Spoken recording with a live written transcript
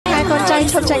ង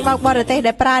ឈប់ចាញ់បោកបរទេស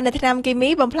ដែលប្រើនៅឆ្នាំគីមី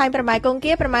បំផ្លាញប្រម៉ាយកង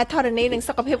គាប្រម៉ាយធរណីនិង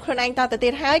សុខភាពខ្លួនឯងតទៅទៀ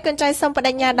តហើយកូនចៅសូមប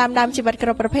ដិញ្ញាដើមជីវិតគ្រ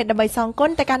ប់ប្រភេទដើម្បីសងគុណ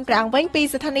ទៅកាន់ព្រះអង្គវិញពី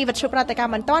ស្ថានីយ៍វិទ្យុប្រតិកម្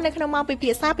មបន្តនៅក្នុងម៉ោងពិភា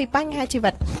ក្សាពីបញ្ហាជី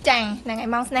វិតចា៎ហ្នឹងហើយ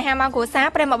ម៉ោងស្នេហាម៉ោងគ្រួសារ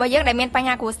ប្រិមរបស់យើងដែលមានបញ្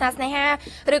ហាគ្រួសារស្នេហា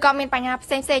ឬក៏មានបញ្ហាផ្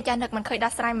សេងចាស់នឹកមិនឃើញ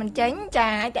ដោះស្រាយមិនចេញ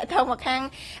ចា៎តើទៅមកខាង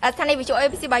ស្ថានីយ៍វិទ្យុ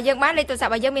ABC របស់យើងបានលេខទូរស័ព្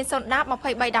ទរបស់យើងមាន010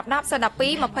 23 10 10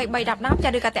 012 23 10 10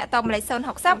ចា៎ឬក៏តាក់ទងម្លេច060 23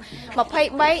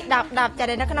 10 10ចា៎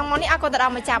នៅក្នុងម៉ោងនេះអរគុណទៅដ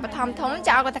ល់ម្ចាស់បឋមធំ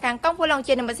ចា៎អរគុណទៅខាងកងពលអង្គ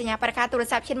ជានិមិត្តសញ្ញាប្រកាសទូរ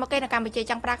ស័ព្ទឈានមកគេនៅកម្ពុជា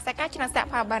ចង់ប្រាក់ខ្សែកាឆ្នាំសាក់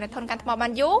ផាបានធនកាន់ថ្មបា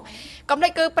នយូរកុំភ្លេ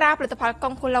ចគឺប្រើផលិតផលក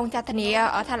ងពលអង្គចាធានា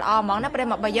ថាល្អហ្មងណាប្រិម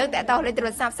របស់យើងតាក់ទងលេខទូរ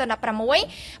ស័ព្ទ016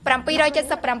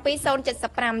 777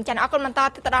 075ចា៎អរគុណបន្ត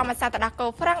ទៅដល់ម្ចាស់តដាកូ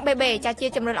ហ្វ្រាំងបេបេចាជា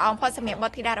ជំនួយល្អបំផុតសម្រាប់បុ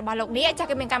ត្រធីតារបស់លោកនេះចា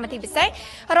គេមានកម្មវិធីពិសេស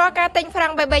រាល់ការទិញហ្វ្រាំ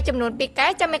ងបេបេចំនួន2កែ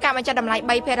ចាមានការបញ្ចុះតម្លៃ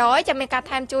 3% ចាមានការ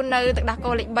ថែមជូននៅទឹកដោះ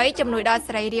គោលេខ3ជំនួយដល់ស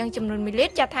រីរាង្គចំនួន1លី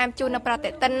ត្រចាថែមជូននៅប្រ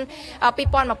តិទិន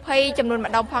2020ចំនួន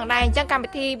ម្ដងផងដែរអញ្ចឹងកម្មវិ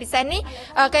ធីពិសេសនេះ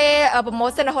គេប្រម៉ូ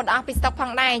សិនរហូតដល់ពីស្តុកផ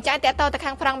ងដែរចាតាក់ទងទៅ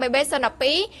ខាងហ្វ្រាំងបេបេ012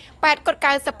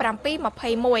 897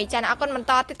 21ចាអរគុណបន្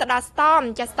តទៀតទៅដល់ Storm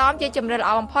ចា Storm ជាជំរឿនល្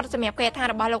អបំផុតសម្រាប់គេថា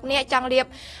របស់លោកអ្នកចង់លាប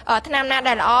ថ្នាំណា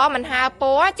ដែលល្អមិនហើព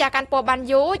ណ៌ចាកាន់ពណ៌បាន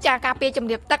យូរចាការពារជំ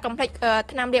រាបទឹកកុំភ្លេច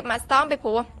ថ្នាំលាប Max Storm ពីព្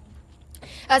រោះ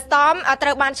Storm ត្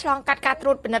រូវបានឆ្លងកាត់ការត្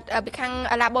រួតពិនិត្យពីខាង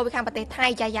Labo ពីខាងប្រទេសថៃ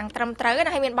ចាយ៉ាងត្រឹមត្រូវ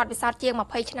ណាហើយមានបទពិសោធន៍ជាង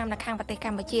20ឆ្នាំនៅខាងប្រទេសក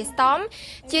ម្ពុជា Storm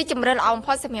ជាជំរឿនល្អបំ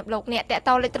ផុតសម្រាប់លោកអ្នកតាក់ទ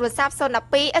ងលេខទូរស័ព្ទ092 092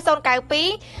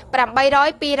 800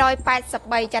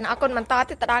 283ចាអរគុណបន្ត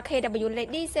ទៀតទៅដល់ KW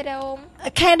Lady Serum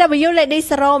KW Lady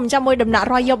Serum ចាំមួយដំណាក់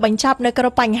រយយកបញ្ចប់នៅគ្រ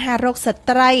ប់បញ្ហារោគស្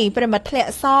ត្រីប្រិមិត្តធ្លា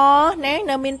ក់សណា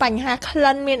នៅមានបញ្ហាក្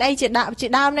លិនមានអីជា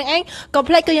ដើមនឹងឯងកុំ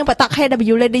ភ្លេចគឺយើងបន្ត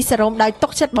KW Lady Serum ដោយទុ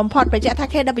កចិត្តបំផុតបញ្ជាក់ថា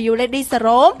KW Lady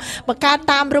Serum បង្កើត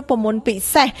តាមរូបមន្តពិ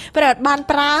សេសប្រិមិត្តបាន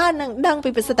ប្រើនិងដឹងពី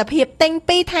ប្រសិទ្ធភាពទិញ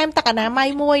2ថែមទឹកអនាម័យ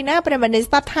1ណាប្រិមិត្តនេះ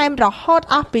ស្ដាប់ថែមរហូត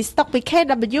អស់ពីស្តុកពី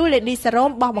KW Lady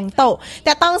Serum បោះបង្តោ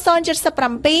តាក់ទង077 22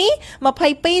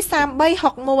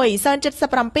 3361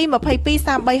 077 22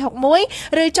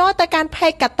 3361ឬចូលទៅកាន់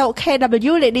page កាតូ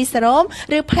KW Lady Serum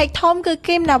ឬ page ធំគឺ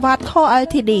Kim Navat Co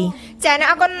Ltd ចា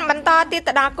អរគុណបន្តទៀត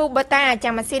ទៅដល់គូបតាចា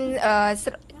ម៉ាស៊ីន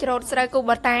ច្រូតស្រូវគូ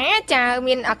បតាចា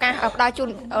មានឱកាសផ្ដល់ជូន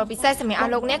ពិសេសសម្រាប់អ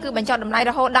ស់លោកអ្នកគឺបញ្ចុះតម្លៃ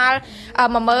រហូតដល់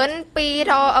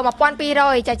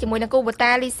1200ចាជាមួយនឹងគូបតា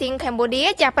Leasing Cambodia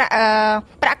ចាប្រា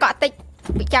ក់កក់តិច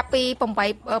ចាប់ពី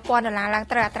$8,000ឡើង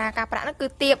ត្រូវអត្រាការប្រាក់នោះគឺ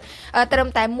ទាបត្រឹម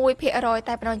តែ1%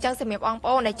តែប៉ុណ្ណោះអញ្ចឹងសម្រាប់បងប្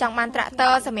អូនដែលចង់បានត្រាក់ទ័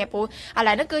រសម្រាប់ព្រោះឥ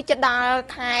ឡូវនេះគឺជិតដល់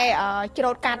ខែច្រូ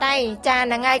តកាត់ហើយចា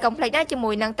ហ្នឹងហើយកុំភ្លេចណាជាមួ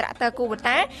យនឹងត្រាក់ទ័រគូប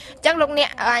តាអញ្ចឹងលោកអ្នក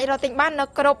អាចរកទិញបាននៅ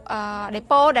គ្រប់ដេ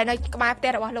ប៉ូដែលនៅក្បែរផ្ទះ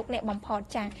របស់លោកអ្នកបំផុត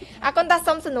ចាអរគុណតា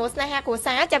សុំសំណួរស្នេហាគ្រួ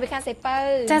សារចាពីខាងសេពៅ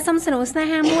ចាសុំសំណួរស្នេ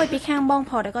ហាមួយពីខាងបង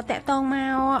ប្រុសដែលគាត់តាក់ទងម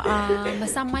កមិន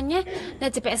សមមិញណាដែ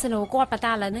លជាពាក់សំណួរគាត់ប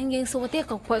តាឥឡូវហ្នឹងយើងសួរទៀត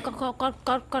ក៏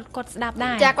គាត់ស្ដាប់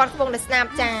ចាគាត់កំពុងតែស្ដាប់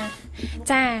ចា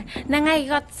ហ្នឹងហើយ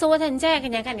គាត់សួរថាអញ្ចឹងក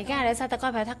ញ្ញាកនិកាដែលគាត់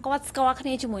ប្រាប់ថាគាត់ស្គាល់គ្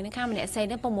នាជាមួយនឹងខាងម្នាក់ផ្សេង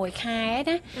នឹង6ខែ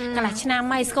ណាកន្លះឆ្នាំ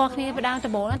ហើយស្គាល់គ្នាផ្ដើម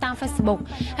ដំបូងតាម Facebook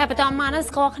ហើយបន្តមកហ្នឹង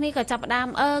ស្គាល់គ្នាក៏ចាប់ផ្ដើម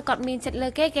គាត់មានចិត្តលើ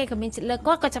គេក៏មានចិត្តលើ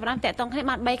គាត់ក៏ចាប់ផ្ដើមតាក់ទងគ្នា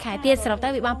បាន3ខែទៀតសរុបទៅ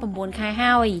វាបាន9ខែ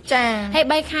ហើយចាហើយ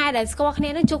3ខែដែលស្គាល់គ្នា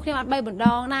នឹងជួបគ្នាបាន3បណ្ដ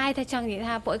ងដែរតែចង់និយាយ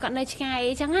ថាពួកគាត់នៅឆ្ងាយ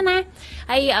អញ្ចឹងណា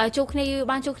ហើយជួបគ្នា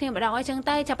បានជួបគ្នាម្ដងអញ្ចឹង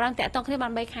ទៅចាប់ផ្ដើមតាក់ទងគ្នាបា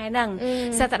ន3ខែហ្នឹង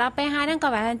សិតទៅដល់ពេលហើយហ្នឹងក៏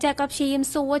បានចេះគាត់ព្យាយាម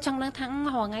សួរចង់នឹងថារ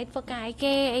ងថ្ងៃធ្វើការ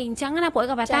គេអីអញ្ចឹងណាពួក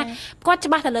គាត់ថាគាត់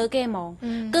ច្បាស់ទៅលើគេហ្មង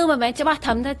គឺមិនមែនច្បាស់ត្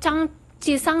រឹមតែចង់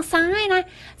ជាសង្ស័យណា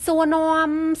សួរនាំ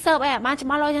សើបអីបានច្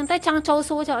បាស់អញ្ចឹងទៅចង់ចូល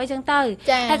សួរចូលអីចឹងទៅ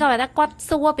ហើយគាត់ថាគាត់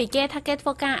សួរពីគេថាគេធ្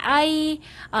វើការអី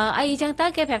អញ្ចឹងទៅ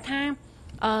គេប្រាប់ថា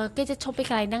គេจะឈប់ពី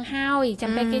កន្លែងហ្នឹងហើយ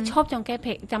ចាំពេលគេឈប់ចាំពេ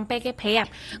លគេប្រាប់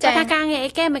គាត់ថាការងារ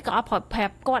អីគេមិនក៏អត់ប្រា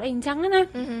ប់គាត់អីអញ្ចឹងណា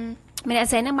ម្នាក់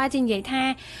ផ្សេងហ្នឹងមកជានិយាយថា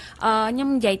ខ្ញុំ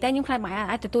និយាយទៅខ្ញុំខ្លាចមក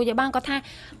អាចទទួលយកបានគាត់ថា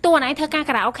តួណៃធ្វើការ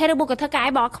ខារ៉ាអូខេឬបុគ្គលធ្វើការ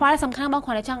អីបងអត់ខ្វល់សំខាន់បងគ្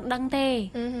រាន់តែចង់ដឹងទេ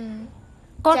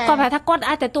គាត់ប្រាប់ថាគាត់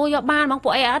អាចទទួលយកបានបងពួ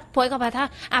កអីអត់ព្រោះគាត់ប្រាប់ថា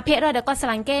អាភាគរយដែលគាត់ស្រ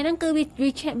ឡាញ់គេហ្នឹងគឺ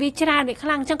វាច្រើនវាខ្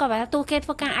លាំងអញ្ចឹងគាត់ប្រាប់ថាទោះគេធ្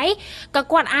វើការអីក៏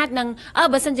គាត់អាចនឹង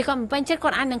បើសិនជាគាត់មិនពេញចិត្តគា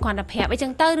ត់អាចនឹងគ្រាន់តែប្រាប់អីចឹ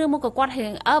ងទៅឬមកក៏គាត់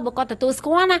បើគាត់ទទួលស្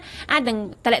គាល់ណាអាចនឹង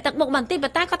តម្លាក់ទឹកមុខបន្តិចប៉ុ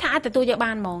ន្តែគាត់ថាអាចទទួលយក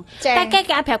បានហ្មងតែគេ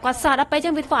អាចប្រាប់គាត់សោះដល់ពេលចឹ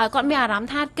ងវាធ្វើឲ្យគាត់មានអារម្មណ៍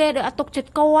ថាគេដូចអត់ទុកចិត្ត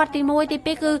គាត់ទី1ទី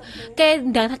2គឺគេ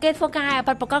ដឹងថាគេធ្វើការ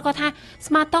ប៉ុន្តែគាត់ថា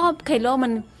ស្មាតតគីឡូ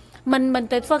មិន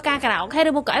ទៅធ្វើការខារ៉ាអូខេឬ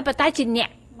មកក៏អីប៉ុន្តែជាអ្នក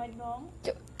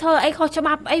ធ្វើអីខុសច្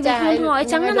បាប់អីវាខ្លួនហោអី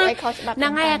ចឹងណាហ្នឹ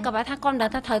ងហើយក៏ថាគាត់មិនដឹ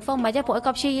ងថាត្រូវធ្វើមិនទេព្រោះ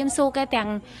គាត់ព្យាយាមសួរគេទាំ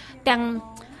ង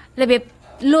របៀប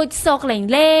លួចសោកលេង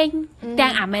ទាំ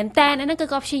ងអាមែនតែនហ្នឹងគឺ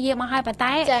គាត់ព្យាយាមមកហើយប៉ុន្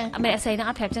តែម្នាក់ស្រីហ្នឹង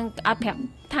អត់ប្រាប់ចឹងអត់ប្រាប់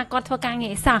ថាគាត់ធ្វើការងា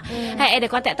រអីសោះហើយអីដែល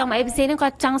គាត់តាក់ទងមក ABC ហ្នឹងគា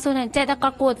ត់ចង់សួរថាចេះតែគា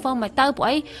ត់គួរធ្វើមកទៅព្រោះ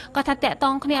អីគាត់ថាតាក់ទ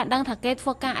ងគ្នាអត់ដឹងថាគេធ្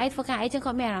វើការអីចឹង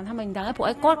គាត់មានអារម្មណ៍ថាមិនដឹងព្រោះ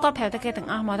អីគាត់ប្រាប់តែគេទាំង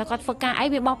អស់មកថាគាត់ធ្វើការអី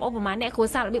វាបោះប្អូនប្រហែលអ្នកគ្រួ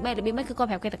សាររបៀបម៉េចគឺគាត់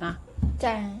ប្រាប់គេទាំងអស់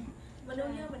ចា មនុស្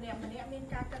សយើងម្នាក់មាន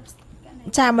ការគិត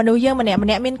ចាមនុស្សយើងម្នាក់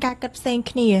មានការគិតផ្សេង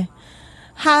គ្នា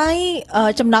ហើយ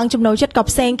ចំណងចំណូលចិត្តក៏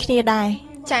ផ្សេងគ្នាដែរ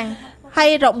ចាហើយ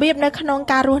របៀបនៅក្នុង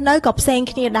ការរស់នៅក៏ផ្សេង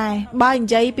គ្នាដែរបើនិ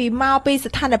យាយពីមកពី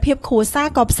ស្ថានភាពគ្រួសារ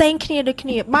ក៏ផ្សេងគ្នាដូចគ្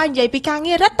នាបើនិយាយពីការ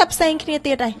ងាររឹតតែផ្សេងគ្នា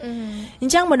ទៀតដែរអ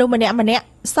ញ្ចឹងមនុស្សម្នាក់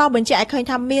សោះបញ្ជាក់ឲ្យឃើញ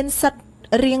ថាមានសិទ្ធិ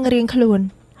រៀងខ្លួន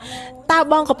តើ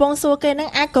បងកំពុងសួរគេនឹង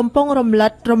អាចកំពុងរំ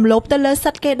លោភទៅលើ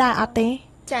សិទ្ធិគេដែរអត់ទេ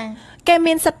ចាគេ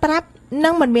មានសិទ្ធិប្រាប់និ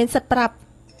ងមិនមានសិទ្ធិប្រាប់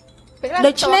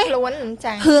ដូច្នេះ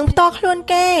រឿងផ្ទាល់ខ្លួន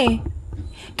គេ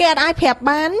អត់អាចប្រាប់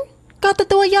បានក៏ទ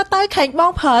ទួលយកទៅខែងប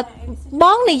ងប្រើប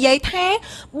ងនិយាយថា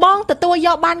បងទទួលយ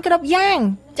កបានគ្រប់យ៉ាង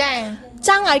ចាច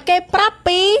ង់ឲ្យគេប្រាប់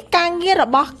ពីការងាររ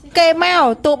បស់គេមក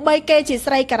ទោះបីគេជា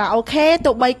ស្រីការ៉ាអូខេ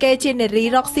ទោះបីគេជានារី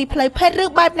រកស៊ីផ្លូវភេទឬ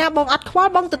បែបណាបងអត់ខ្វ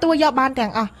ល់បងទទួលយកបានទាំ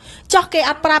ងអស់ចោះគេ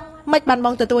អត់ប្រាប់មិនបានប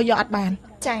ងទទួលយកអត់បាន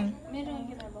ចា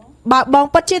បើបង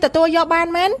ពិតជាទទួលយកបាន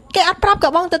មែនគេអត់ប្រាប់ក៏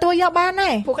បងទទួលយកបាន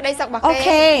ដែរពួកក្តីសុខរបស់គេអូ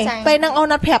ខេពេលហ្នឹងអូន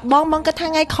អត់ប្រាប់បងគិតថា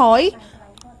ថ្ងៃក្រោយ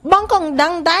បងក៏មិនដឹ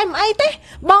ងដែរមិនអីទេ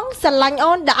បងស្រឡាញ់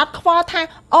អូនដែលអត់ខ្វល់ថា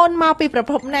អូនមកពីប្រ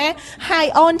ភពណាហើយ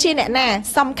អូនជាអ្នកណា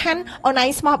សំខាន់អូនឯង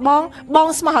ស្មោះបង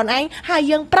ស្មោះអូនឯងហើយ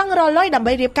យើងប្រឹងរលុយដើម្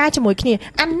បីរៀបការជាមួយគ្នា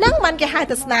អាហ្នឹងมันគេហៅ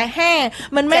ទៅស្នេហា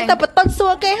មិនមែនទៅបន្ទន់សួ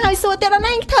រគេហើយសួរទៀតអូន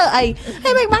ឯងធ្វើអីហើ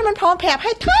យមិនបានមិនព្រមប្រាប់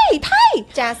ហើយថៃ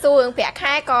ចាសួររឿងប្រាក់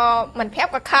ខែក៏មិនប្រាប់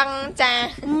ក៏ខឹងចា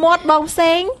មាត់បងផ្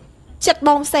សេងចិត្តប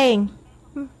ងផ្សេង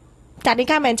តានេះ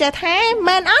កាមិនចេះថា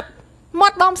មែនអត់មា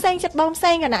ត់បងផ្សេងចិត្តបងផ្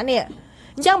សេងកណនេះ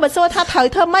អញ្ចឹងបើសួរថាត្រូវ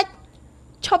ធ្វើម៉េច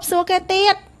ឈប់សួរគេទៀ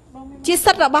តជា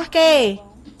សិទ្ធិរបស់គេ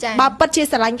បើពិតជា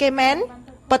ស្រឡាញ់គេមែន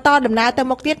បន្តដំណើរទៅ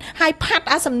មុខទៀតហើយផាត់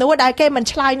អាសំណួរដែលគេមិន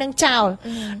ឆ្លើយនឹងចោល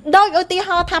ដោយឧទាហ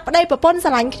រណ៍ថាប្តីប្រពន្ធស្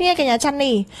រឡាញ់គ្នាកញ្ញាច័ន្ទ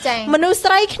នេះមនុស្ស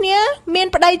ស្រីគ្នាមាន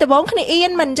ប្តីដបងគ្នាអៀ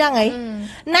នមិនអញ្ចឹងហី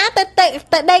ណាទៅ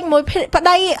ដេកមួយប្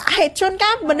តីហេតុជួន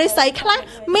កាលមនុស្សស្រីខ្លះ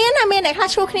មានអ្នកខ្លះ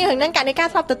ឈ្លោះគ្នារឿងហ្នឹងកណិកា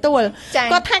ធ្លាប់ទទួល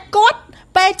គាត់ថាគាត់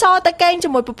ពេលចូលទៅកេងជា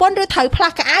មួយប្រពន្ធឬត្រូវផ្លា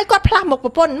ស់កៅអៅគាត់ផ្លាស់មុខប្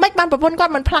រពន្ធមិនបានប្រពន្ធគា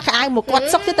ត់មិនផ្លាស់កៅអៅមុខគាត់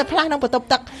សុកទៅផ្លាស់ក្នុងបន្ទប់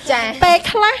ទឹកពេល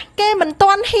ខ្លះគេមិន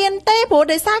ទាន់ហ៊ានទេព្រោះ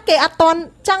ដោយសារគេអត់ទាន់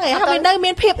ចឹងឯងហើយវានៅ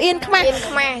មានភាពអៀនខ្មាស់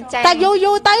តែយូ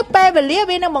រទៅពេលវេលា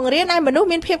វានឹងបង្រៀនឲ្យមនុស្ស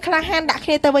មានភាពក្លាហានដាក់គ្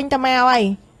នាទៅវិញទៅមកហើយ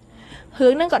រឿ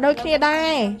ងហ្នឹងក៏ដូចគ្នាដែ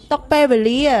រຕົកពេលវេ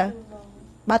លា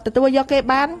បើទទួលយកគេ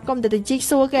បានកុំទៅជីក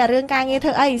សួរគេអារឿងការងារធ្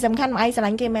វើអីសំខាន់មកឯងស្រ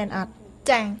ឡាញ់គេមែនអត់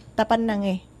ចាតែប៉ុណ្្នឹង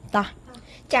ឯងតោះ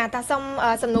ចាតាសុំ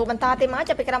សំណួរបន្តទៀតមក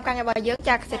ចាប់ពីក្រុមការងាររបស់យើង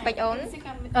ចាកសិពេជ្រអូន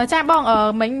ចាបង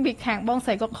មិញពីខាងបងស្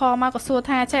រីគាត់ខមកក៏សួរ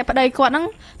ថាចេះប្តីគាត់ហ្នឹង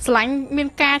ស្រឡាញ់មាន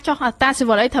ការចោះអតាស៊ី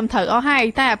វិលអីត្រឹមត្រូវអស់ហើយ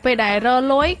តែពេលដែលរ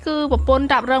លុយគឺប្រពន្ធ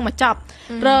តាប់រងមកចប់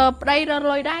ប្តីរ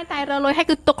លុយដែរតែរលុយហើយ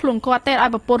គឺទុកខ្លួនគាត់ទេឲ្យ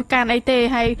ប្រពន្ធកាន់អីទេ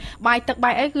ហើយបាយទឹក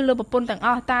បាយអីគឺលើប្រពន្ធទាំងអ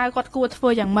ស់តើគាត់គួរធ្វើ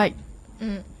យ៉ាងម៉េច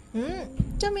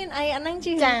ចាំមានអីអាហ្នឹង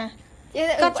ជីចា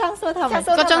គាត់ចង់សួរថា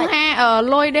គាត់ចង់ថា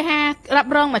លុយដែរហារា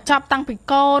ប់រងមកចប់តាំងពី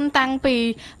កូនតាំងពី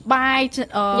បាយ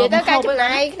និយាយទៅការចំ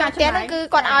ណាយក្នុងផ្ទះហ្នឹងគឺ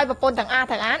គាត់ឲ្យប្រពន្ធទាំងអស់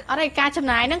ទាំងអានអត់ទេការចំ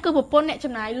ណាយហ្នឹងគឺប្រពន្ធអ្នក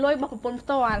ចំណាយលុយរបស់ប្រពន្ធផ្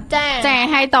ទាល់ចា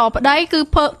ហើយតប្តីគឺ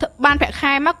បានប្រាក់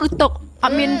ខែមកគឺទុកអ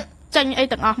ត់មានចាញ់អី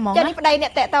ទាំងអស់ហ្មងចានេះប្តីអ្ន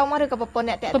កតាក់តងមកឬក៏ប្រពន្ធ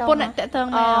អ្នកតាក់តងប្រពន្ធអ្នកតាក់តង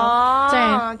មកចា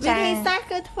វិធីសាស្ត្រ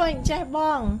គឺធ្វើអញ្ចេះប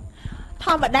ងធ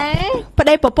ម្មតាប្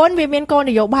តីប្រពន្ធវាមានគោល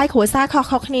នយោបាយគ្រួសារខុ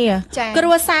សៗគ្នាគ្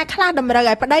រួសារខ្លះតម្រូវ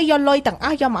ឲ្យប្តីយកលុយទាំងអ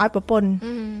ស់យកមកឲ្យប្រពន្ធ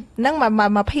ហ្នឹង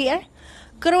មកភាគ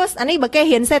គ្រួអានេះបើគេ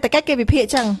រៀនសេដ្ឋកិច្ចគេវិភាគ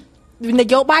ចឹងន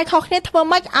យោបាយខុសគ្នាធ្វើ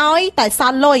ម៉េចឲ្យតែស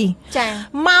ល់លុយ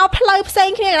មកផ្លូវផ្សេង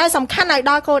គ្នាឲ្យសំខាន់ឲ្យ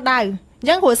ដល់គោលដៅអញ្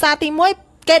ចឹងគ្រួសារទី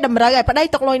1គេតម្រូវឲ្យប្តី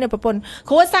ទុកលុយនៅប្រពន្ធ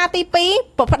គ្រួសារទី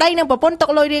2ប្តីនិងប្រពន្ធទុក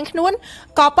លុយរៀងខ្លួន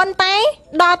ក៏ប៉ុន្តែ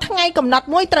ដល់ថ្ងៃកំណត់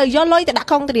មួយត្រូវយកលុយទៅដាក់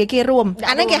កងធនាគាររួម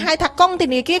អាហ្នឹងគេហៅថាកងធ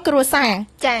នាគារគ្រួសារ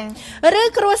ចាឬ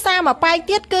គ្រួសារមួយប៉ែក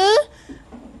ទៀតគឺ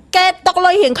គេទុក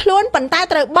លុយរៀងខ្លួនប៉ុន្តែ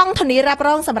ត្រូវបង់ធានារ៉ាប់រ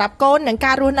ងសម្រាប់កូននិង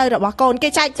ការរស់នៅរបស់កូនគេ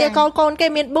ចែកជាកូនគេ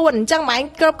មាន4អញ្ចឹងម៉ែ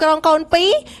គ្រប់គ្រងកូន2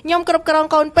ខ្ញុំគ្រប់គ្រង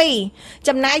កូន2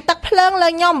ចំណាយទឹកភ្លើងលើ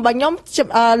ខ្ញុំបើខ្ញុំ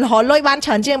រលុយបានច្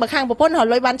រើនជាងបើខាងប្រពន្ធរ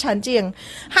លុយបានច្រើនជាង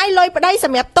ហើយលុយប្តីស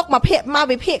ម្រាប់ទុកមក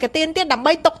វិភាគកទៀនទៀតដើម្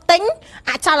បីទុកទិញ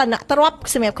អចលនទ្រព្យ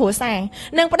សម្រាប់គ្រួសារ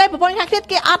និងប្តីប្រពន្ធខាងទៀត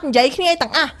គេអត់និយាយគ្នាទាំ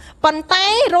ងអស់ប៉ុន្តែ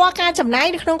រាល់ការចំណាយ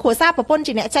នៅក្នុងគ្រួសារប្រពន្ធ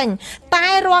ជាអ្នកចេញតែ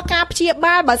រាល់ការព្យា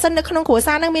បាលបើសិននៅក្នុងគ្រួ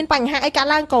សារនឹងមានបញ្ហាអីកើត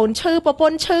ឡើងកូនឈឺប្រព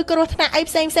ន្ធឈឺគ្រោះថ្នាក់អី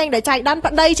ផ្សេងដែលចៃដន្យ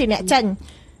ប្តីជាអ្នកចេញ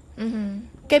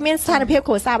គេមានស្ថានភាព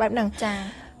គ្រួសារបែបហ្នឹងចា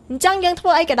អញ្ចឹងយើងធ្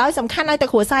វើអីក៏ដោយសំខាន់ឲ្យតែ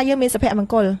គ្រួសារយើងមានសុភម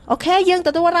ង្គលអូខេយើងទ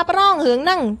ទួលរ៉ាប់រងរឿងហ្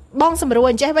នឹងបងសម្រួល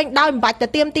អញ្ចេះវិញដោយមិនបាច់ទៅ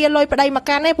ទៀមទាលុយប្តីមក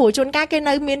កាន់ទេព្រោះជួនកាលគេ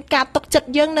នៅមានការទុកចិត្ត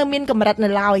យើងនៅមានកម្រិតនៅ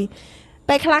ឡើយ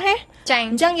ពេលខ្លះហ៎ចា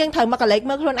អញ្ចឹងយើងត្រូវមកកលេច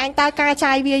មើលខ្លួនឯងតើការ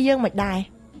ចាយវាយើងមិនដែរ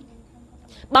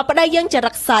បើប្តីយើងច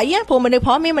រិតស្រីព្រោះមនុស្សប្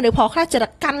រុសមានមនុស្សប្រុសខ្លះចរិ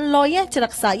តកាន់លុយចរិ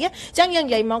តស្រីអញ្ចឹងយើង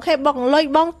និយាយមកហេបងលុយ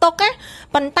បងទុក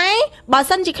ប៉ុន្តែបើ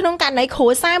សិនជាក្នុងករណីគ្រួ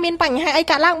សារមានបញ្ហាអី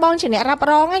កើតឡើងបងជាអ្នករ៉ាប់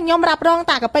រងខ្ញុំរ៉ាប់រង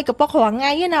តាកប៉ិកប៉ុករាល់ថ្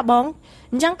ងៃណាបង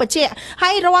អញ្ចឹងបជាហើ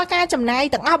យរាល់ការចំណាយ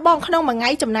ទាំងអស់បងក្នុងមួយថ្ងៃ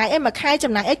ចំណាយអីមួយខែ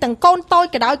ចំណាយអីទាំងកូនតូច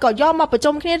ក៏ដោយក៏យកមកប្រ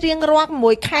ជុំគ្នារៀងរាល់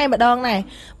មួយខែម្ដងដែរ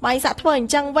បាយសាក់ធ្វើអ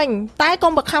ញ្ចឹងវិញតែ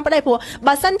កុំបខំប្តីព្រោះ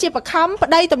បើសិនជាបខំប្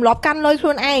តីទម្លាប់កាន់លុយខ្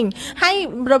លួនឯងហើយ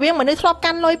រវាងមនុស្សធ្លាប់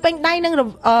កាន់លុយពេញដៃនិង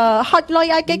ហុចលុយ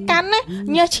ឲ្យគេកាន់ណា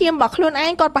ញើសឈាមរបស់ខ្លួនឯ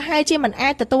ងគាត់ប្រហែលជាមិនអា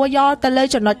ចទទួលយកទៅលើ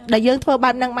ចំណុចដែលយើងធ្វើបែ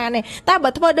បហ្នឹងបានទេតែបើ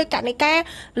ធ្វើដោយកណិការ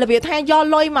បៀបថាយក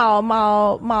លុយ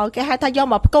មកគេហៅថាយក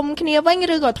មកផ្គុំគ្នាវិញ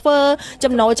ឬក៏ធ្វើ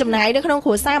ចំណូលចំណាយនៅក្នុងគ្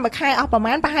រួសារមួយខែអស់ប្រ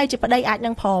ហែលប្រហែលជាប្តីអាចនឹ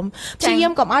ងព្រមព្យាយា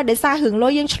មកុំឲ្យដោយសាររឿងលុ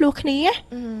យយើងឆ្លោះគ្នា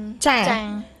ចា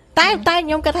តែខ្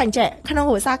ញុំគិតថាអញ្ចឹងក្នុង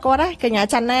គ្រួសារគាត់ណាកញ្ញា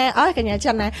ច័ន្ទណាកញ្ញា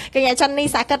ច័ន្ទនេះ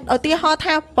សាកឹតឧទាហរណ៍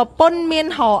ថាប្រពន្ធមាន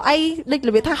រកអីដូចរ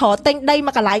បៀបថារកទិញដីម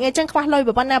កកន្លែងអីចឹងខ្វះលុយ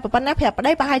ប្រពន្ធណាប្រាប់ប្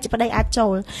តីប្រហែលជាប្តីអាចចូ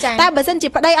លតែបើសិនជា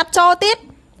ប្តីអត់ចូលទៀត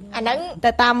អាហ្នឹង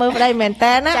តែតាមមើលប្តីមែន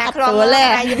តើណាអត់ស្រួលទេ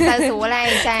យើងទៅស្រួលហើយ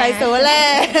ចាទៅស្រួលទេ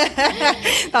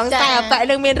ต้องតែអប៉ែ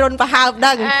នឹងមានរុនប្រហើប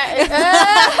ដឹង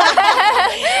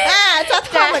ចុះ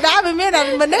ធម្មតាវាមាន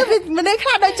មនុស្សខ្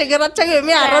លះដូចចង្រិតចឹងវា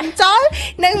មានអារុនចូល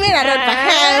នឹងមានអារុនប្រ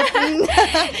ហើប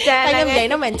ចាខ្ញុំនិយាយ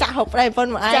នោះមិនចាក់ហុកប្តីប្រពន្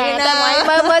ធមកឯងណាតែ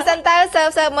មើលសិនទៅ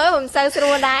សើមើលមិនសូវស្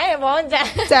រួលដែរបងចា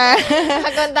អ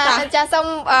រគុណតាចាសូម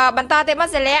បន្តទៀតមក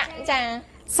សិលាចា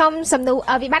សុំសំណួរ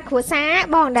វិបត្តិគ្រួសារ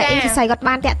បងដែលអ៊ីស្រីគាត់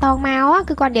បានតាក់តងមក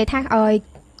គឺគាត់និយាយថា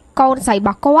កូនស្រីរប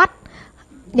ស់គាត់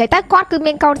និយាយទៅគាត់គឺ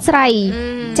មានកូនស្រី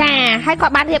ចាហើយគា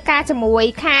ត់បានរៀបការជាមួយ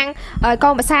ខាងកូ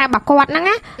នប្រសារបស់គាត់ហ្នឹង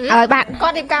ណាបាទគា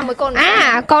ត់រៀបការមួយកូ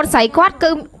កូនស្រីគាត់គឺ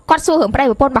គាត់សួររឿងប្តី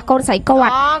ប្រពន្ធរបស់កូនស្រីគា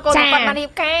ត់ចាគាត់បានរៀ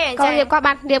បការគាត់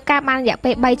បានរៀបការបានរយៈពេ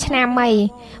ល3ឆ្នាំហី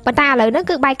ប៉ុន្តែឥឡូវហ្នឹង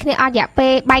គឺបែកគ្នាអត់រយៈពេ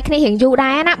លបែកគ្នារៀងយូរ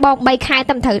ដែរណាបង3ខែ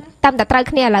តែត្រូវ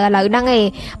គ្នាឥឡូវហ្នឹងឯង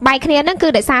បែកគ្នាហ្នឹងគឺ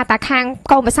ដោយសារតែខាង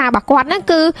កូនប្រសារបស់គាត់ហ្នឹង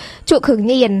គឺជក់គ្រឿង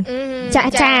ញៀនចា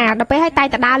ដល់ពេលឲ្យតែត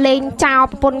ដើរលេងចោល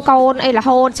ប្រពន្ធកូនអីរ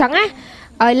ហូតអញ្ចឹងណា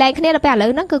ឲ្យលែងគ្នាដល់ពេលឥឡូវ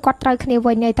ហ្នឹងគឺគាត់ត្រូវគ្នា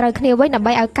វិញដើម្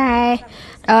បីឲ្យកែ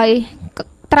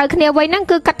ត្រូវគ្នាវិញហ្នឹង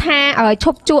គឺគាត់ថាឈ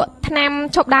ប់ជក់ថ្នាំ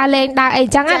ឈប់ដើរលេងដើរអី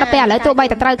ចឹងណាដល់ពេលឥឡូវទោះបី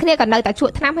តែត្រូវគ្នាក៏នៅតែជ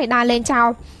ក់ថ្នាំឲ្យដើរលេងចោល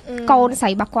កូនស្រី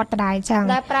របស់គាត់ដដែលចឹង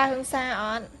តែប្រើហឹង្សា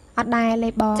អត់ដែរលេ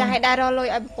បងចាឲ្យដើររលុយ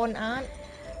ឲ្យប្រពន្ធអត់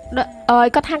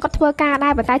គាត់ថាគាត់ធ្វើការដែ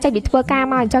រប៉ុន្តែចេញពីធ្វើការ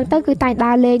មកអញ្ចឹងទៅគឺតែ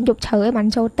ដើរលេងយប់ជ្រៅឲ្យបាន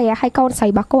ចូលផ្ទះហើយកូនស្រី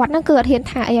របស់គាត់ហ្នឹងគឺអត់ហ៊ាន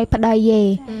ថាអីឲ្យប្តីទេ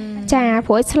ចា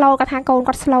ព្រោះស្លូតគាត់ថាកូន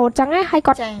គាត់ស្លូតអញ្ចឹងណាហើយ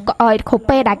គាត់គ្រប់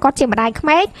ពេលដែលគាត់ជាម្ដាយក្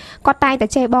មេកគាត់តែងតែ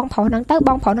ជេរបងប្រុសហ្នឹងទៅប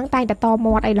ងប្រុសហ្នឹងតែងតែត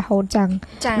មាត់អីរហូតអញ្ចឹង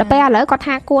ដល់ពេលឥឡូវគាត់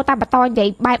ថាគួរតែបន្តនិយាយ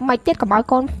បែបម៉េចទៀតកុំឲ្យ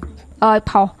កូន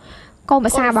ប្រុសកូន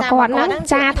ភាសារបស់គាត់ហ្នឹង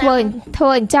ចាធ្វើ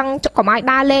អញ្ចឹងកុំឲ្យ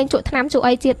ដើរលេងជក់ថ្នាំជក់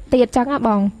អីទៀតអញ្ចឹងណាប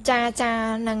ងចា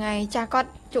ហ្នឹងហើយចាគាត់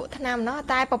ជក់ថ្នាំណោះ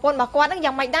តែប្រពន្ធរបស់គាត់ហ្នឹង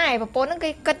យ៉ាងម៉េចដែរប្រពន្ធហ្នឹងគេ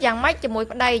គិតយ៉ាងម៉េចជាមួយ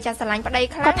ប្តីចាស្រឡាញ់ប្តី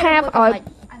ខ្លាំងគាត់ថា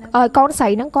ឲ្យកូនស្រី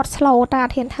ហ្នឹងគាត់ស្លូតតា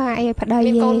ធានថាអីឲ្យប្តី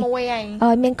មានកូនមួយហើ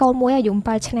យមានកូនមួយអាយុ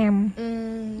7ឆ្នាំ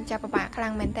ចាពិបាកខ្លាំ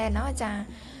ងមែនតើណោះចា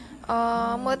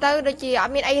មើលទៅដូចជាអ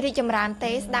ត់មានអីរីកចម្រើន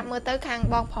ទេស្ដាប់មើលទៅខាង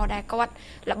បងប្រុសដែរគាត់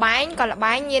លបែងក៏ល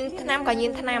បែងញៀនថ្នាំក៏ញៀ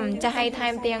នថ្នាំចាឲ្យថែ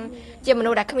មទាំងជាមនុ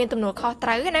ស្សដែលគ្មានទំនួលខុសត្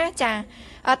រូវណាចា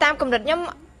តាមកម្រិតខ្ញុំ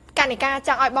កណិកាច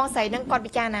ង់ឲ្យបងស្រីនឹងគាត់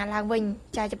ពិចារណាឡើងវិញ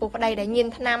ចាចំពោះប្តីដែលញៀន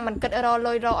ថ្នាំមិនគិតរ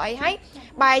លុយរអីហើយ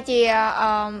បែរជា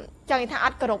ចង់និយាយថាអ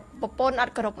ត់គោរពប្រពន្ធអ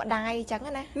ត់គោរពម្ដាយអញ្ចឹង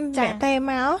ណាចាតែ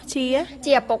មក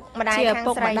ជាឪពុកម្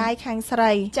ដាយខាងស្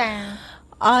រីចា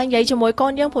និយាយជាមួយកូ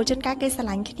នយើងព្រោះជនកាគេស្រ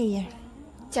ឡាញ់គ្នា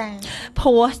ចាព្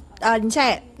រោះចា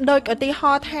ដូចឧទាហ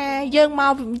រណ៍ថាយើង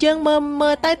មើ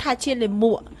លទៅថាជាលិ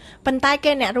មួកប៉ុន្តែ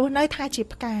គេអ្នករស់នៅថាជា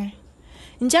ផ្កា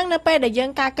អញ្ចឹងនៅពេលដែលយើ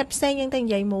ងការគិតផ្សេងយើងទៅនិ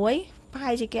យាយមួយប្រ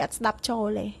ហែលជាគេអត់ស្ដាប់ចូ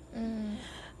លទេ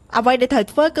អ្វីដែលត្រូវ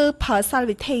ធ្វើគឺប្រើសិល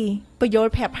វិធីបញ្យល់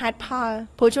ប្រាប់ហេតុផល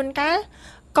ព្រោះជួនកាល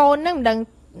កូននឹងមិនដឹង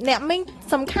អ្នកមីង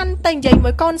សំខាន់តែនិយាយ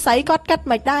មួយកូនស្រីគាត់គិត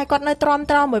មិនដែរគាត់នៅទ្រាំ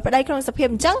មួយប្តីក្នុងសភាព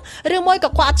អញ្ចឹងឬមួយក៏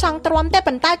គាត់ចង់ទ្រាំតែ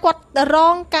ប៉ុន្តែគាត់រ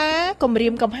ងការគំរា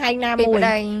មកំហែងណាមួយ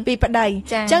ពីប្តី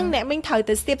អញ្ចឹងអ្នកមីងត្រូវ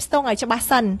ទៅស្ទាបស្ទង់ឲ្យច្បាស់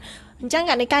សិនអញ្ចឹង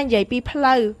កណិកានិយាយពីផ្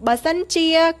លូវបើសិនជា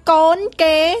កូន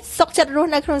គេសុខចិត្តរស់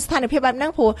នៅក្នុងស្ថានភាពបែបហ្នឹ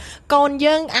ងព្រោះកូន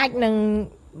យើងអាចនឹង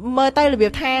មើលទៅរបៀ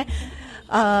បថា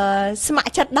ស្ម័គ្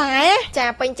រចិត្តដែរចា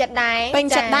ពេញចិត្ត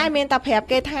ដែរមានតែប្រាប់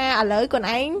គេថាឥឡូវខ្លួន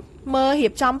ឯងមើលរៀ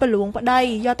បចំពលួងប្តី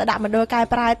យកទៅដាក់មណ្ឌលកែ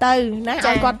ប្រែទៅណា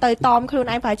ឲ្យគាត់ទៅតอมខ្លួន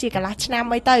ឯងប្រហែលជាកន្លះឆ្នាំ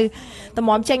អីទៅត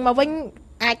ម្រាំចេញមកវិញ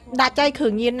អាចដាច់ចៃគ្រឿ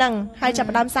ងញៀនហ្នឹងហើយចាប់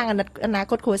ផ្ដើមសាងអនា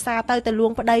គតគ្រួសារទៅលួ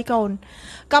ងប្តីកូន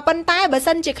ក៏ប៉ុន្តែបើ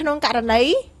សិនជាក្នុងករណី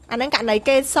អាហ្នឹងករណី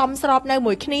គេសមស្របនៅ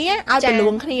មួយគ្នាឲ្យទៅលួ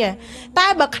ងគ្នាតែ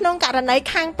បើក្នុងករណី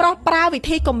ខាងប្រុសប្រើវិ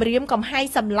ធីគំរាមកំហែង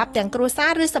សម្លាប់ទាំងគ្រួសា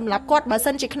រឬសម្លាប់គាត់បើ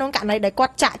សិនជាក្នុងករណីដែលគា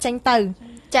ត់ចាក់ចេញទៅ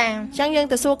ចាអញ្ចឹងយើង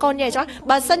ទៅសួរកូនយើងចុះ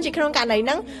បើសិនជាក្នុងករណីហ្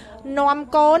នឹងនាំ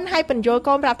កូនឲ្យបញ្យល់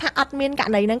កូនប្រាប់ថាអត់មានករ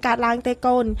ណីហ្នឹងកើតឡើងទេ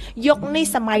កូនយុគនេះ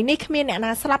សម័យនេះគ្មានអ្នក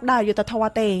ណាស្លាប់ដោយយុត្តិធម៌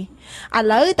ទេឥ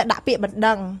ឡូវទៅដាក់ពាក្យបណ្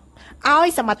ដឹងឲ្យ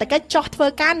សមត្ថកិច្ចចោះធ្វើ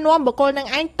ការនាំបុគ្គលនឹង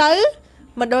ឯងទៅ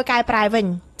មិនដូចកែប្រែវិញ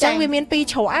អញ្ចឹងវាមានពីរ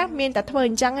ជ្រក់មានតែធ្វើ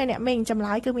អញ្ចឹងឯអ្នកមីងចម្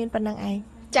លើយគឺមានប៉ុណ្្នឹងឯង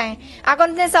ចាអរគុណ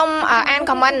ទេសូមអាន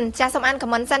ខមមិនចាសូមអានខម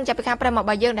មិនសិនចាពីខាងប្រិមរប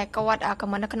ស់យើងដែលគាត់ខម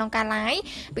មិននៅក្នុងការ live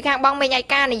ពីខាងបងមេញឯ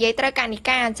កានិយាយត្រូវកនិ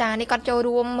កាចានេះគាត់ចូល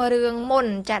រួមរឿងមុន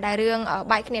ចាដែលរឿង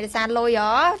បែកគ្នាដោយសារលុយ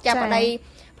ចាប្តី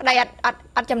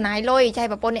អត់ចំណាយលុយចា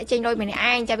ប្រពន្ធអ្នកចេញលុយម្នាក់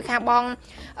ឯងចាពីខាងបង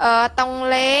តុង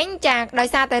លេងចាដោយ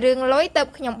សារតែរឿងលុយទៅ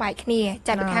ខ្ញុំបែកគ្នា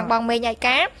ចាពីខាងបងមេញឯ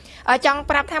កាចង់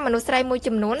ប្រាប់ថាមនុស្សស្រីមួយ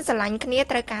ចំនួនស្រឡាញ់គ្នា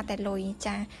ត្រូវការតែលុយ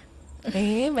ចា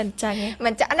មិនចាញ់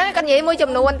ហ្នឹងគាត់និយាយមួយ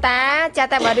ចំនួនតាចា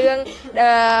តែបើរឿង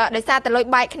ដោយសារតែលុយ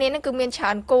បែកគ្នាហ្នឹងគឺមានច្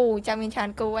រើនគូចាមានច្រើន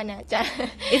គូហ្នឹងណាចា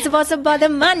It's about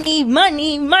the money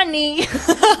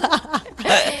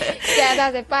ចាដ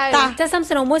ល់ទៅបើចាសំ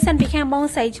ស្នូមួយសិនពីខាងបង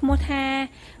ស្រីឈ្មោះថា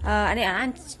នេះអាន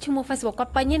ឈ្មោះ Facebook គា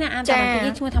ត់ពេញណាអានតាមពី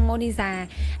ឈ្មោះថា Moniza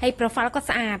ហើយ profile គាត់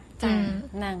ស្អាតចា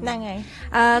ហ្នឹងហើយ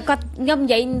គាត់ខ្ញុំនិ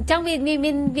យាយអញ្ចឹងវា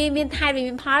មានថែវា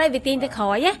មានផលហើយវាទាញទៅក្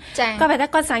រោយណាគាត់បែរថា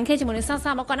គាត់ស្រាញ់គ្នាជាមួយនឹងសង្សា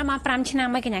ររបស់គាត់មក5ឆ្នាំ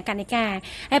ហើយកញ្ញាកនិកា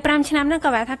ហើយ5ឆ្នាំហ្នឹងគា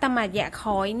ត់បែរថាតាមរយៈក្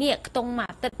រោយនេះខ្ទង់មួយ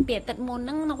អាទិត្យពីអាទិត្យមុនហ្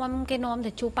នឹងនាំគេនាំ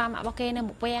ទៅជួបប៉ាម៉ាក់របស់គេនៅ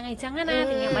មុខវាំងអីចឹងណា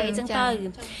ពីញ៉ាំអីចឹងទៅ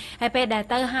ហើយពេលដែល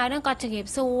ទៅហើយហ្នឹងគាត់ជម្រាប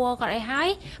សួរគាត់អីហើយ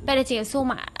ពេលដែលជម្រាបសួរ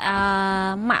ម៉ា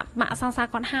ក់សង្សារ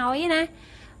គាត់ហើយណា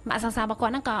ម៉ាក់សង្សាររបស់គា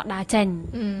ត់ហ្នឹងក៏ដើរចេញ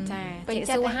ចាជិះ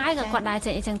សួរហើយក៏គាត់ដើរចេ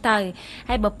ញអីចឹងទៅ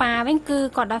ហើយបើប៉ាវិញគឺ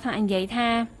គាត់ដល់ថានិយាយថា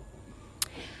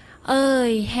អើ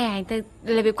យហែងទៅ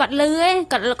របៀបគាត់លឺឯង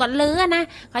គាត់លឺណាគាត់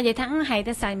និយាយថាហែង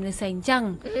ទៅសាយមនុស្សអញ្ចឹង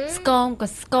ស្គមក៏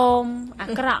ស្គមអា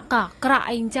ក្រក់ក៏អាក្រក់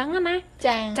អីអញ្ចឹងណា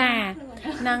ចា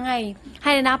ហ្នឹង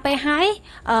ហើយដល់ពេលហើយ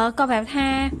គាត់ប្រាប់ថា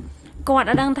គាត់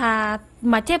អត់ដឹងថា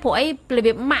មកចេះព្រោះអីរ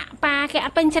បៀបម៉ាក់ប៉ាគេអ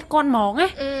ត់ពេញចិត្តគាត់ហ្មងណា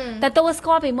តែតួស្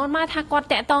គាល់ពីមុនមកថាគាត់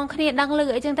តាក់តងគ្នាដឹងលឺ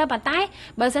អីចឹងទៅប៉ុន្តែ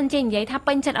បើសិនជានិយាយថា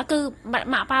ពេញចិត្តអត់គឺ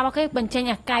ម៉ាក់ប៉ារបស់គេបញ្ចេញ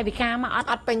អាកាយវិការមកអ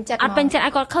ត់ពេញចិត្តឲ្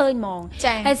យគាត់ឃើញហ្មង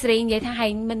ហើយស្រីនិយាយថាហែ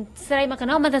ងមិនស្រីមកក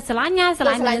ណោមិនតែស្រឡាញ់ណាស្រ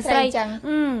ឡាញ់មិនស្រី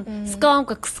ស្គម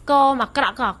ក៏ស្គមអាក្រ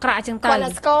ក់ក៏អាក្រក់ចឹងទៅគាត់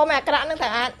ស្គមអាក្រក់ហ្នឹងតែ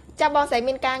អាចចាប់បងស្រី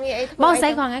មានការងារអីធ្វើបងស្រី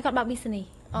គាត់ថ្ងៃគាត់បើក business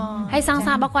ហើយសង្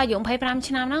សាររបស់គាត់អាយុ25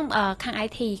ឆ្នាំហ្នឹងខាង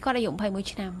IT គាត់អាយុ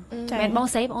21ឆ្នាំមែនបង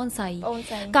ស្រីបងអូនស្រី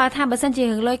គាត់ថាបើសិនជា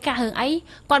រឿងលុយកាក់រឿងអី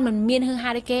គាត់មិនមានរឿងហា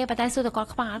ដូចគេប៉ុន្តែសួរតែគាត់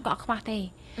ខ្វះអត់គាត់ខ្វះទេ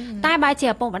តែបើជា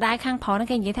ឪពុកម្ដាយខាងប្រុសហ្នឹង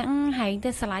គេនិយាយថាហែងទៅ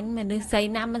ស្រឡាញ់មនុស្សស្រី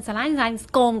ណាមិនស្រឡាញ់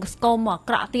ស្គមមកអា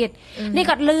ក្រក់ទៀតនេះ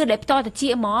គាត់លឺដែលផ្ទាល់ទៅជា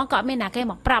ហ្មងគាត់មានណាគេ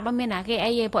មកប្រាប់អត់មានណាគេ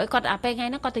អីទេព្រោះគាត់អាពេលថ្ងៃ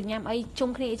ហ្នឹងគាត់ទៅញ៉ាំអីជុំ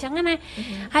គ្នាអញ្ចឹងណា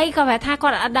ហើយគាត់ប្រាប់ថាគា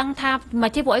ត់អត់ដឹងថាម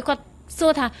កជាព្រោះអីគាត់សួ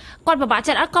រថាគាត់ពិបាក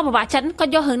ចិត្តអត់គាត់ពិបាកចិត្តគា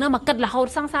ត់យករឿងហ្នឹងមកគិតរហូត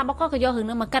សង្សាររបស់គាត់ក៏យករឿង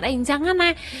ហ្នឹងមកគិតអីអញ្ចឹងណា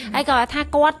ហើយគាត់ថា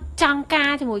គាត់ចង់កា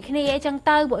រជាមួយគ្នាអីចឹង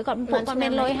ទៅព្រោះគាត់មា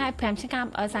នលុយឲ្យ5ឆ្នាំ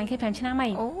សាញ់គេ5ឆ្នាំហី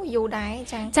អូយូរដែរ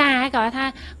ចាហើយគាត់ថា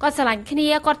គាត់ស្រឡាញ់គ្នា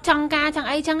គាត់ចង់ការចង់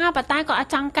អីចឹងប៉ុន្តែគាត់អ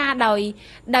ត់ចង់ការ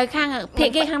ដោយខាងភាគ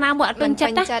គេខាងណាមួយអត់ពេញចិ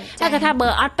ត្តណាតែគាត់ថាបើ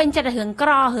អត់ពេញចិត្តរឿងក្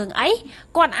ររឿងអី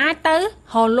គាត់អាចទៅ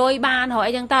រលុយបានរ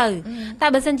អីចឹងទៅតែ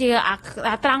បើសិនជា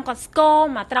អាត្រង់គាត់ស្គម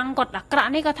អាត្រង់គាត់អាក្រក់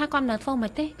នេះគាត់ថាគាត់មិនធ្វើមិ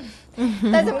នទេ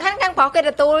តែសំខាន់ខាងប្រុសគេ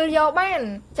ទទួលយកបាន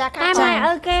ចាខាងម៉ែ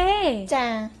ឪគេចា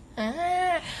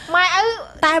ម៉ែឪ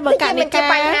តែបើកនិកា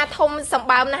បញ្ហាធំសម្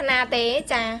បើមណាស់ណាទេ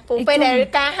ចាព្រោះពេលដែល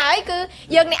ការហើយគឺ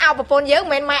យើងនេះអោបប្រពន្ធយើង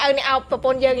មិនមែនម៉ែឪនេះអោបប្រព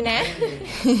ន្ធយើងទេណា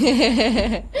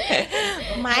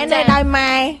ម៉ែនៅដោយ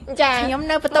ម៉ែចាខ្ញុំ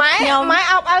នៅបន្ទប់ខ្ញុំម៉ែ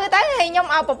អោបឪទៅហើយខ្ញុំ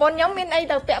អោបប្រពន្ធខ្ញុំមានអី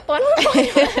ទៅពាក់ព័ន្ធ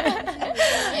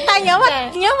តែខ្ញុំ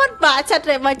អត់បាក់ចិត្ត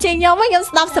ទេបើជិះខ្ញុំ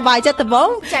ស្ដាប់សុបាយចិត្តត្បូង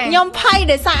ខ្ញុំភ័យ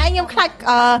ដោយសារខ្ញុំខ្លាច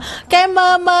គេមើ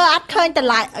លអត់ឃើញតម្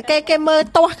លៃគេមើល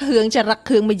ទាស់គ្រឿងចរិត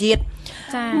គ្រឿងមួយទៀត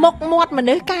មុខមាត់ម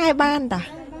នុស្សកែបានតា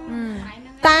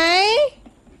តែ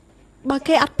បើ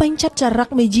គេអត់ពេញចិត្តចរិត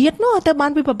មួយទៀតនោះទៅបា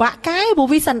នវាពិបាកកែព្រោះ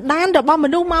វាសន្តានរបស់ម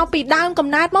នុស្សមកពីដើមកំ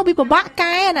ណើតមកវាពិបាក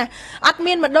កែណាអត់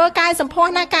មានមណ្ឌលកែសម្ផស្ស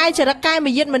ណាកែចរិតកែមួ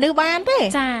យទៀតមនុស្សបានទេ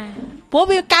ចាព្រោះ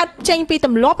វាកើតចេញពីទ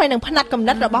ម្លាប់ហើយនឹងផ្នែកកំណ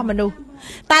ត់របស់មនុស្ស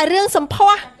តែរឿងសម្ផ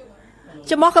ស្ស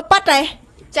ចំមកក៏ប៉ិតដែរ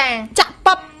ចាចាក់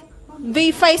ប៉ាប់ V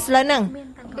face លើហ្នឹង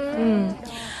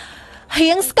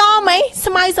ហៀងស្គមហី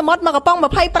ស្មៅសមុទ្រមកកំប៉ុង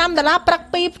$25ព្រឹក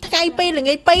2ថ្ងៃ2ល្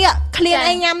ងាច2ឃ្លាន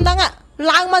អីញ៉ាំហ្នឹង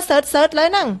ឡើងមកសើតលើ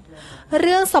ហ្នឹង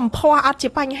រឿងសម្ផស្សអត់ជា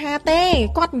បញ្ហាទេ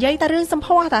គាត់និយាយតែរឿងសម្ផ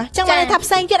ស្សតាចឹងមកថាផ្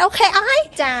សេងទៀតអូខេអស់ហើយ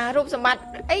ចារូបសម្បត្តិ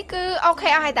អីគឺអូខេ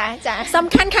អស់ហើយតាចាសំ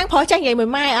ខាន់ខាងប្រុសចាស់និយាយមួយ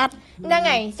ម៉ែអត់ហ្នឹង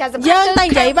ហើយចាសំខាន់យើងតែ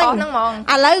និយាយវិញហ្នឹងហ្មង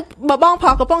ឥឡូវបើបងប្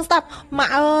រុសកំពុងស្ដាប់ម៉ា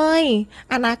ក់អើយ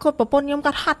អនាគតប្រពន្ធខ្ញុំ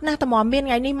គាត់ហត់ណាស់តែមកមាន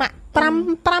ថ្ងៃនេះម៉ាក់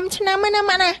5ឆ្នាំហើយណា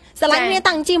ម៉ាក់ណាស្រឡាញ់គ្នា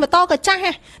តាំងជិះម៉ូតូក៏ចាស់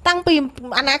តាំងពី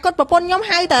អនាគតប្រពន្ធខ្ញុំ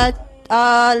ហៅតែ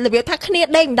របៀបថាគ្នា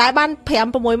ដេកមិនដែលបាន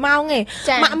5-6ម៉ោងទេ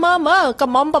ម៉ាក់មើលកំ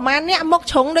មុំប្រហែលអ្នកមុខ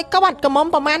ជ្រុងដូចគាត់កំមុំ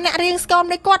ប្រហែលអ្នករៀងស្គម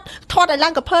ដូចគាត់ធាត់ឲ្យឡើ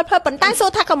ងកភើប៉ុន្តែសួរ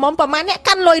ថាកំមុំប្រហែលអ្នក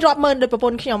កាន់លុយរាប់ម៉ឺនដូចប្រព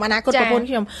ន្ធខ្ញុំអនាគតប្រពន្ធ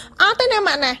ខ្ញុំអត់ទេណា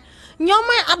ម៉ាក់ណាខ្ញុំ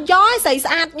អត់យកឲ្យស្រី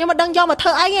ស្អាតខ្ញុំមិនដឹងយកមកធ្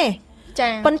វើអីទេ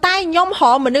ប៉ុន្តែខ្ញុំរ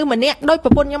កមនុស្សម្នាក់ដោយប្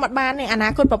រពន្ធខ្ញុំអត់បានទេអនា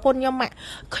គតប្រពន្ធខ្ញុំ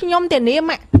ខ្ញុំតានា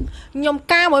មខ្ញុំ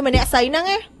ការមួយម្នាក់ស្រីហ្នឹង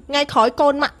ថ្ងៃក្រោយកូ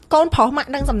នប្រុសម៉ាក់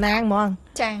ដឹងសំណាងហ្មង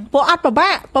ចាព្រោះអត់ពិបា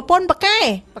កប្រពន្ធបកែ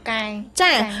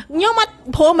ចាខ្ញុំអត់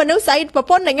ព្រោះមនុស្សស្រីប្រ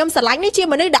ពន្ធដែលខ្ញុំស្រឡាញ់នេះជា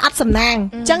មនុស្សដែលអត់សំណាង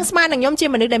អញ្ចឹងស្មើនឹងខ្ញុំជា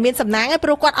មនុស្សដែលមានសំណាងឯងព្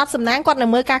រោះគាត់អត់សំណាងគាត់នឹង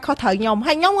មើលការខុសត្រូវខ្ញុំ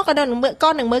ហើយខ្ញុំក៏នឹង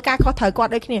មើលការខុសត្រូវគា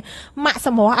ត់ដូចគ្នាម៉ាក់ស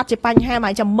ម្រស់អត់ជាបញ្ហាម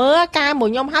កចាំមើលការមួយ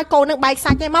ខ្ញុំហើយកូននឹងបែក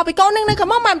សាច់ទេមកពីកូននឹងនៅខាង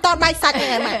មកមិនតបែកសាច់ទេ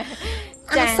ម៉ាក់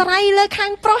អាស្រ័យលើខា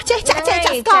ងប្រុសចេះចាក់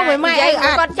ស្គាល់មួយម៉ែ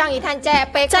គាត់ចង់និយាយថាចេះ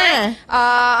ពេលខ្លះ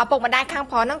ឪពុកម្ដាយខាង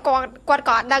ប្រុសហ្នឹងគាត់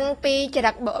ក៏ដឹងពីច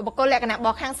រិតបុគ្គលលក្ខណៈរប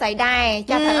ស់ខាងស្រីដែរ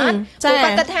ចាស់ទៅអត់គា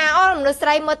ត់គិតថាអូមនុស្សស្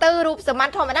រីមើលទៅរូបសម្បត្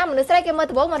តិធម្មតាមនុស្សស្រីគេមើល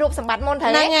ដំបូងមករូបសម្បត្តិមុនត្រូ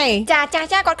វទេចា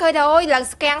គាត់ឃើញទៅអូយឡើង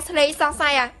ស្គាំងស្លេកសង្ស័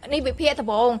យនេះវិភាគដំ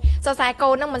បូងសង្ស័យកូ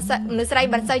នហ្នឹងមនុស្សស្រី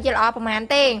មិនសូវយល់ល្អប្រហែល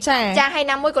ទេចាហើយ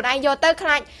ណាមួយខ្លួនឯងយកទៅខ្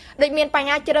លាចដូចមានបញ្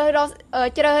ហាជ្រើសរើ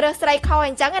សស្រីខុស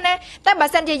អញ្ចឹងណាតែបើ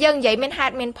សិនជាយើងនិយាយមានហេ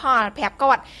តុមានផលប្រាប់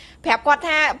គាត់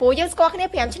ថាព្រោះយើងស្គាល់គ្នា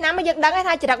5ឆ្នាំមកយើងដឹង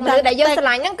ថាចរិតមនុស្សដែលយើងស្រ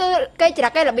ឡាញ់ហ្នឹងគឺគេចរិ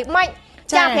តគេរបៀបម៉េច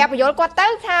ចាប្រាប់បញ្យល់គាត់ទៅ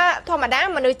ថាធម្មតា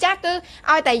មនុស្សចាស់គឺ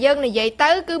ឲ្យតែយើងនិយាយទៅ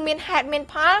គឺមានហេតុមាន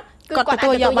ផលគឺគាត់ទ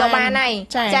ទួលយកបានហើយ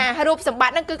ចារូបសម្បត្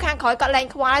តិហ្នឹងគឺខាងក្រោយគាត់លែង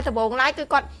ខ្វល់ដំបូងឡើយគឺ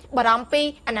គាត់បារម្ភពី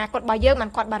អនាគតរបស់យើងមិន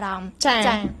គាត់បារម្ភ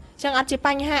ចាចឹងអត់ជាប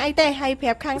ញ្ហាអីទេហើយប្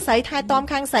រាប់ខាងស្រីថែទាំ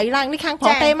ខាងស្រីឡើងនេះខាងប្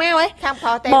រុសទេមកហ៎ខាងប្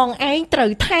រុសទេបងឯងត្រូវ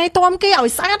ថែទាំគេឲ្យ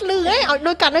ស្អាតលឺហ៎ឲ្យ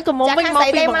ដូចកាត់នៅកមុំវិញមក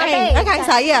ពីបងឯងខាង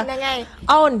ស្រីហ្នឹងហើយ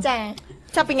អូនចា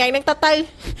ចាប់ពីថ្ងៃហ្នឹងទៅ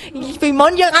ពីមុ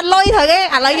នយើងអត់លុយត្រូវទេឥ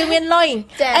ឡូវយើងមានលុយ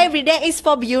every day is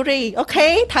for beauty អូខេ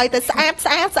ត្រូវតែស្អាតហ្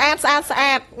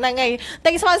នឹងហើយ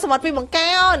ទិញស្មៅសមុទ្រពីបង្ការ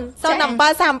អូន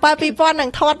0737 2000នឹង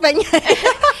ថត់វិញ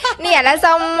នេះឥឡូវ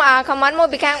សូម comment មួយ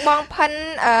ពីខាងបងផិន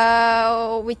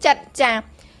វិចិត្រចា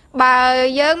បើ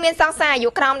យើងមានសង្សារអាយុ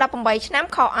ក្រោម18ឆ្នាំ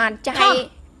ខុសអត់ចាឲ្យ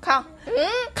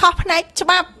ខុសផ្នែកច្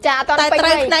បាប់ចាអត់តែត្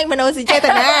រូវផ្នែកមនោសញ្ចេត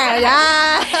នាយ៉ា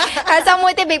ហើយសូមមួ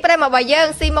យទៀតពីព្រៃមកបើយើង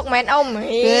ស៊ីមុខមិនអ៊ំ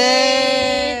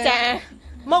ចា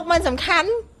មុខមិនសំខាន់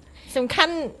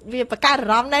វាបកើតអា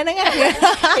រម្មណ៍ដែរហ្នឹង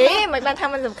មិនបានថា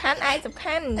มันសំខាន់ឯងសំ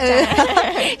ខាន់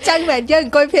ចាចឹងមែនយើងអ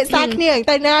ង្គុយភាសាគ្នា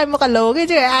តែណាមកកាឡូគេ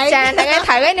ជឿឯងចាហ្នឹងហើយត្រូវ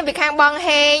ហើយនៅពីខាងបង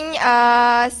ហេង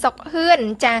សុកហឿន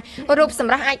ចារូបស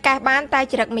ម្រាប់អាចកេះបានតែ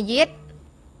ចរិតមួយទៀត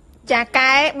ចា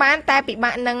កែបានតែពិ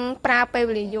បាកនឹងប្រើពេល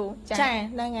វេលាយូរចា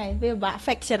ហ្នឹងហើយវាពិបាក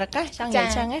fake ចរិតចង់និយាយ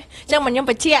ចឹងចឹងមិនខ្ញុំ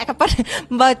បញ្ជាក់ក៏ប៉ុន្តែ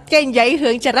បើគេនិយាយ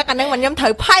រឿងចរិតអាហ្នឹងមិនខ្ញុំត្រូ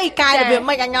វភ័យកែរបៀប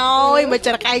មិនអញអើយមកច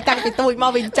រិតឯងតាំងពីទូចម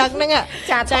កវិញចឹងហ្នឹង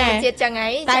ចាធម្មជាតិចឹងហើ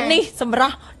យតែនេះសម្រា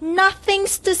ប់ nothing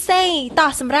to say តោះ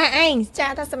សម្រាប់ឯងចា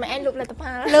តោះសម្រាប់ឯងលូកលទ្ធផ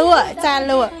លលក់ចា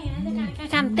លក់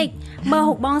កាន់តិចមើល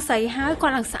ហូបបងស្រីហើយគា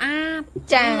ត់ឡើងស្អាត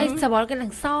ចាហើយសវល់គេឡើ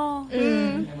ងស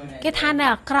គេថានៅ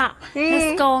អាក្រក់នៅ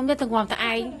ស្គមទៅទាំងតែ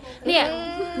ឯងនេះ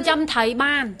ចាំត្រី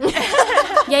បាន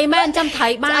និយាយមែនចាំត្រី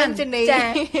បានចា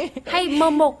ហើយមើ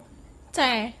លមុខ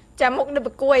ចាមុខនៅ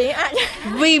ប្រគួយអាច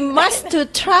we must to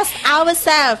trust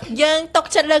ourselves យើងទុក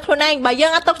ចិត្តលើខ្លួនឯងបើយើ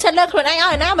ងអត់ទុកចិត្តលើខ្លួនឯងឲ្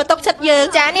យណាមកទុកចិត្តយើង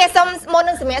ចានេះសូមមុន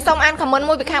នឹងសម្រាប់សូមអាន comment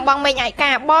មួយពីខាងបងមេឃឯ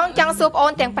កាបងចង់សួរបងអូ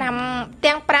នទាំង5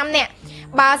នាក់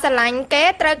បើស្រឡាញ់គេ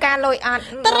ត្រូវការលុយអត់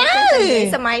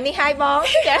សម័យនេះហើយបង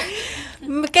ចា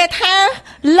គេថា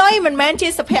លុយមិនមែនជា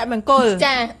សុភមង្គល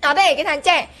ចាអត់ទេគេថា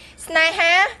ចេះស្នេ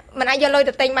ហាមិនអាចយកលុយ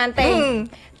ទៅទិញបានទេ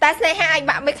តែស្នេហាអាច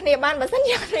បាក់មេគ្នាបានបើមិន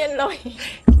យកមានលុយ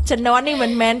ជំនាន់នេះមិ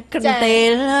នមែនក្រន្ទេល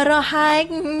រហែក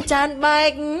ចានបែ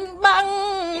កបាំង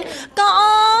ក៏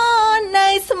នៅ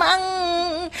ស្មាំង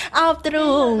អោបទ្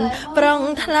រូងប្រង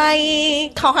ថ្លៃ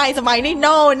ខុសហើយសម័យនេះ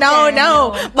no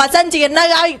បើសិនជានៅ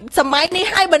ឲ្យសម័យនេះ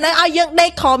ឲ្យបើនៅឲ្យយើងដេក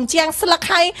ក្រោមជាងស្លឹក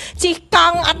ហើយជីកក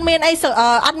ង់អត់មានអីស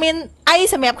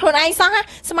ម្រាប់ខ្លួនឯងសោះ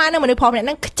ស្មើនឹងមនុស្សប្រុសម្នាក់ហ្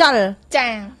នឹងខ្ជិលចា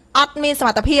អត់មានសម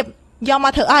ត្ថភាពយកម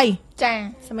កធ្វើអីចា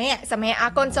សម្រាប់អ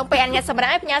រគុណសូមពេលអញ្ញត្តិសម្រា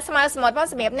ប់ផ្ញើស្មៅសមុទ្រផង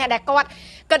សម្រាប់អ្នកដែលគាត់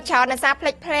គិតច្រើនដោយសារផ្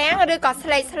លេចភ្លាំងឬក៏ស្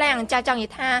លេកស្លាំងចាចង់និយា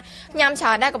យថាញ៉ាំច្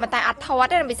រើនដែរក៏ប៉ុន្តែអត់ធាត់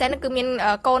ទេពិសេសនោះគឺមាន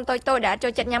កូនតូចៗដែលចូ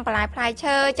លចិត្តញ៉ាំបន្លែផ្លែ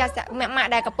ឈើចាម៉ាក់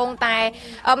ដែលកំពុងតែ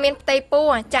មានផ្ទៃពោះ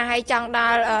ចាហើយចង់ដ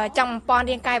ល់ចង់បំពន់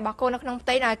រាងកាយរបស់កូននៅក្នុងផ្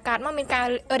ទៃដែលកើតមកមានការ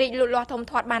រីកលូតលាស់ធំ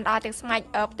ធាត់បានដល់ទាំងស្មាច់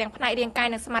ទាំងផ្នែករាងកាយ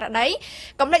និងស្មារតី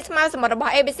កុំភ្លេចស្មៅសមុទ្ររប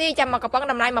ស់ ABC ចាំមកកំប៉ុង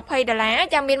តម្លៃ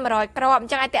$20ចាមាន100គ្រាប់អ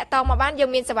ញ្ចឹងអាចតាក់ទងមកបានយើង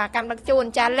មានសេវាកម្មដឹកជូន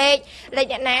ចាលេខអ្ន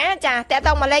កណាចាតាក់ទ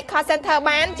ងមកលេខ call center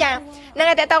បានចានឹង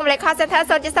តាក់ទងមកលេខ call center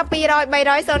 070 200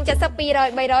 300 070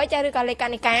 200 300ចាឬក៏លេខក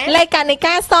ណិកា017 37 2000 017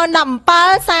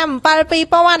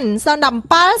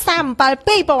 37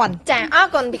 2000ចាអរ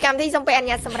គុណពីកម្មវិធីសូមពេលអនុ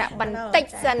ញ្ញាតសម្រាប់បន្តិច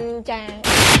សិនចា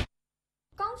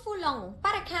កងហ្វូឡុងប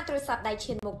រិខាទូរស័ព្ទដៃ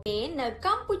ឈានមុខគេនៅក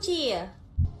ម្ពុជា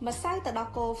ម្សៅទឹកដោះ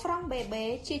គោ From Bebe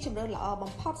ជាជម្រើសល្អ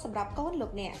បំផុតសម្រាប់កូនលោ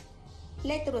កអ្នក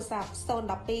លេខទូរស័ព្ទ012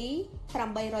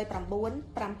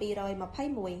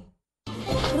 809 721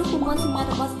 រូបមន្តសម្បត្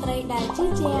តិរបស់ស្ត្រីដែលជឿ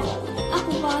ជាក់អ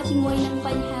ភិវឌ្ឍជាមួយនឹងប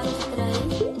ញ្ហារូបស្ត្រី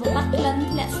បំបត្តិក្លិន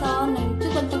ធ្លាក់សនិងជួ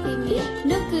យបន្ទប់ពីមាស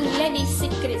នោះគឺ Lady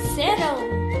Secret Zero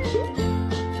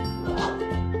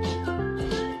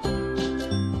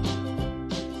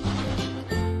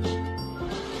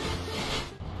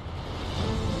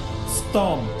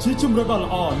Storm ជាជំរឿនដ៏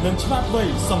ល្អនិងឆ្លាតវៃ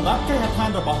សម្រាប់គេហដ្ឋាន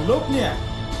របស់លោកអ្នក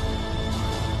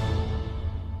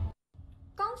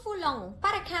កង់ហ្វូឡុងប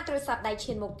រិក្ខារទូរស័ព្ទដៃ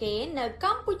ឈានមុខគេនៅក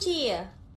ម្ពុជា